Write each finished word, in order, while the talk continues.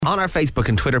On our Facebook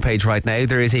and Twitter page right now,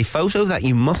 there is a photo that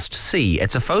you must see.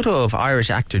 It's a photo of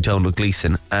Irish actor Domhnall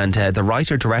Gleeson and the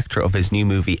writer-director of his new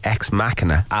movie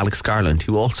Ex-Machina, Alex Garland,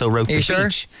 who also wrote The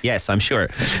Beach. Yes, I'm sure.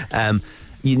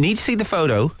 You need to see the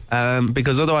photo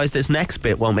because otherwise this next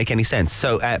bit won't make any sense.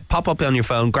 So pop up on your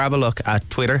phone, grab a look at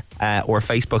Twitter or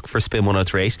Facebook for Spin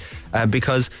 1038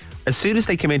 because as soon as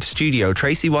they came into studio,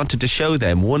 Tracy wanted to show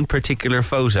them one particular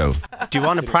photo. Do you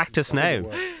want to practice now?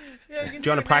 Yeah, do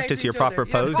you want to practice your proper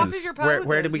poses?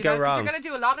 Where did we go wrong? You're going to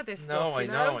do a lot of this stuff. No, I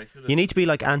know. You need to be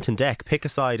like Ant and Dec. Pick a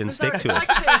side and stick to it.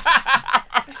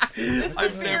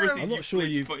 I'm not sure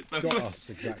you've got us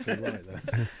exactly right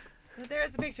there.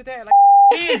 There's the picture there.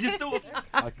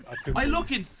 I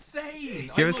look insane.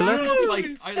 Give us a look.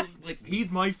 Like he's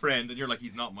my friend, and you're like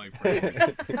he's not my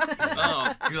friend.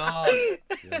 Oh God!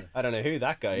 Yeah. I don't know who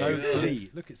that guy is. No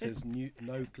Glee. Look, it says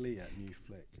no Glee at new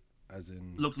flick. As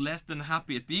in, look less than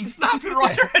happy at being snapped and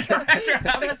writer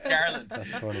Alex Garland. That's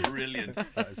funny. Brilliant.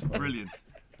 That is funny. Brilliant.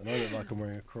 And I look like I'm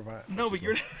wearing a cravat. No, but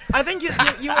you're. I think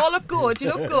you all look good. You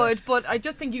look good, but I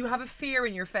just think you have a fear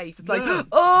in your face. It's like,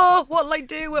 oh, what'll I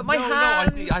do with my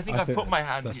hands? No, I think I've put my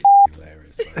hand. That's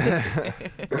hilarious.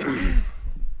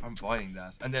 I'm buying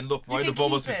that. And then look, right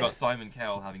above us we've got Simon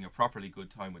Cowell having a properly good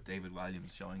time with David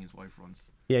Williams showing his wife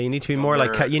runs. Yeah, you need to be more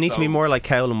like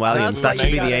Cowell and Williams. That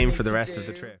should be the aim for the rest of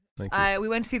the trip. We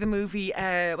went to see the movie.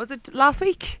 Was it last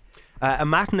week? A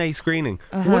matinee screening.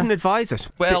 Wouldn't advise it.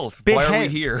 Well, why are we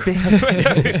here? We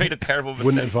made a terrible mistake.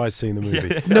 Wouldn't advise seeing the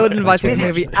movie. No, wouldn't advise seeing the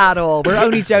movie at all. We're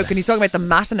only joking. He's talking about the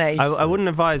matinee. I wouldn't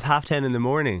advise 10:30 in the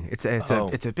morning. It's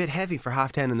a bit heavy for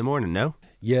 10:30 in the morning. No.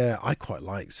 Yeah, I quite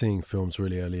like seeing films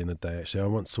really early in the day. Actually, I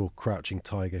once saw Crouching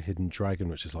Tiger, Hidden Dragon,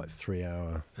 which is like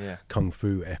 3-hour kung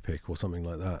fu epic or something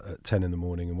like that at 10 in the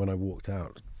morning. And when I walked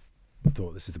out, I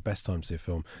thought this is the best time to see a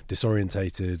film.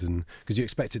 Disorientated, and because you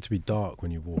expect it to be dark when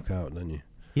you walk out, don't you?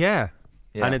 Yeah.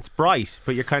 And it's bright,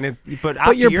 but you're kind of.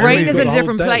 But your brain is in a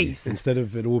different place. Instead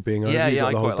of it all being. Yeah,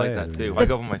 I quite like that too. I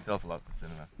go for myself a lot to the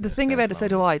cinema. The thing about it, so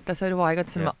do I. I go to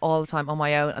cinema all the time on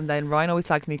my own, and then Ryan always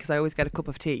flags me because I always get a cup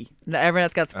of tea. And everyone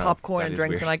else gets popcorn and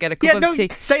drinks, weird. and I get a cup of tea.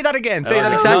 Say that again. Say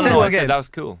that exact sentence again. That was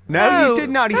cool. No, you did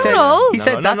not. He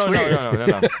said that's weird.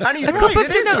 No. And he's right.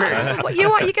 It is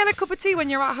weird. You get a cup of tea when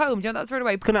you're at home. Do you know that's right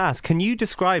away? I was going to ask, can you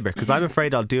describe it? Because I'm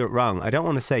afraid I'll do it wrong. I don't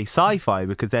want to say sci-fi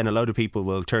because then a load of people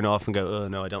will turn off and go, oh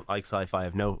no, I don't like sci-fi. I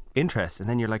have no interest. And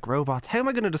then you're like, robots. How am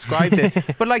I going to describe this?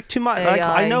 But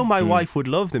I know my wife would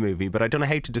love the movie, but I don't know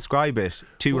how to describe it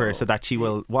to her so that she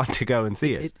will want to go and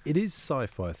see it. It is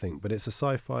sci-fi, I think, but it's a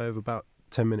sci-fi of about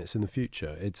 10 minutes in the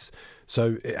future. It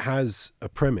has a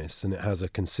premise and it has a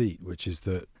conceit, which is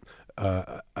that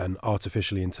an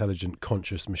artificially intelligent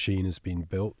conscious machine has been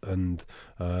built, and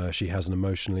she has an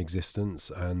emotional existence,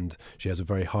 and she has a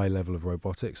very high level of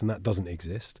robotics, and that doesn't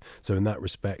exist. So in that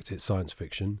respect, it's science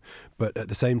fiction. But at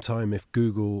the same time, if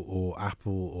Google or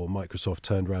Apple or Microsoft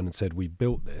turned around and said, we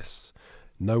built this,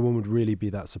 no one would really be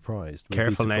that surprised.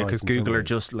 Careful now, because Google are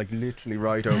just like literally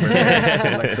right over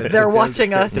there. They're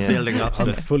watching us. The building up.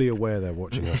 I'm fully aware they're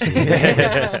watching us.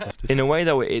 In a way,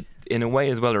 though, in a way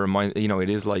as well, it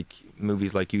is like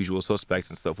movies like Usual Suspects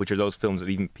and stuff, which are those films that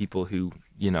even people who,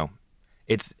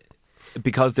 it's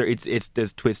because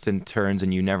there's twists and turns,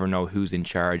 and you never know who's in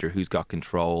charge or who's got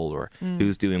control or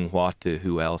who's doing what to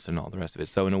who else and all the rest of it.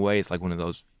 So in a way, it's like one of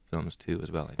those films too as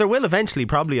well. There will eventually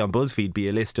probably on BuzzFeed be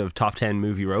a list of top 10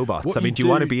 movie robots. Do you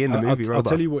want to be in the movie robot?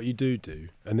 I'll tell you what you do,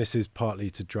 and this is partly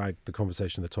to drag the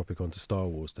conversation, the topic onto Star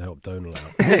Wars to help Domhnall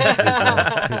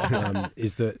out.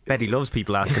 Is that Betty loves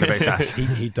people asking about that.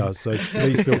 He does, so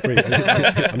please feel free.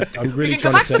 I'm really you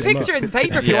can go back to the picture in the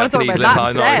paper if you want to talk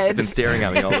about that. He's been staring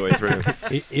at me all the way through.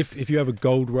 If you have a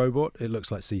gold robot, it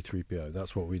looks like C-3PO.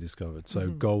 That's what we discovered. So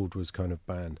gold was kind of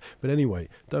banned. But anyway,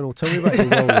 Domhnall, tell me about your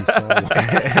role in Star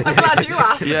Wars. I'm glad you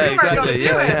asked. Yeah, exactly.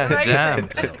 Yeah. Damn.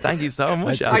 Thank you so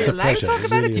much. Are you allowed to talk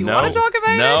about it? Do you want to talk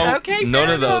about it? Okay,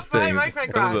 none of those things.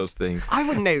 None of those things. I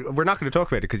wouldn't know. We're not going to talk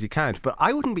about it because you can't. But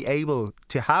I wouldn't be able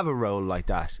to have a role like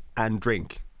that and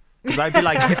drink. Because I'd be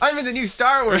like, if I'm in the new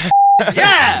Star Wars,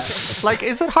 yeah! Like,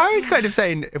 is it hard kind of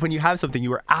saying if when you have something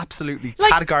you are absolutely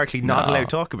categorically not allowed to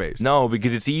talk about? No,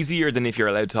 because it's easier than if you're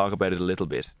allowed to talk about it a little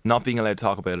bit. Not being allowed to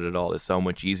talk about it at all is so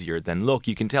much easier than, look,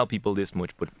 you can tell people this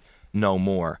much, but no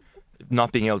more.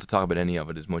 Not being able to talk about any of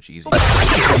it is much easier.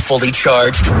 Fully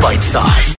charged, bite-sized.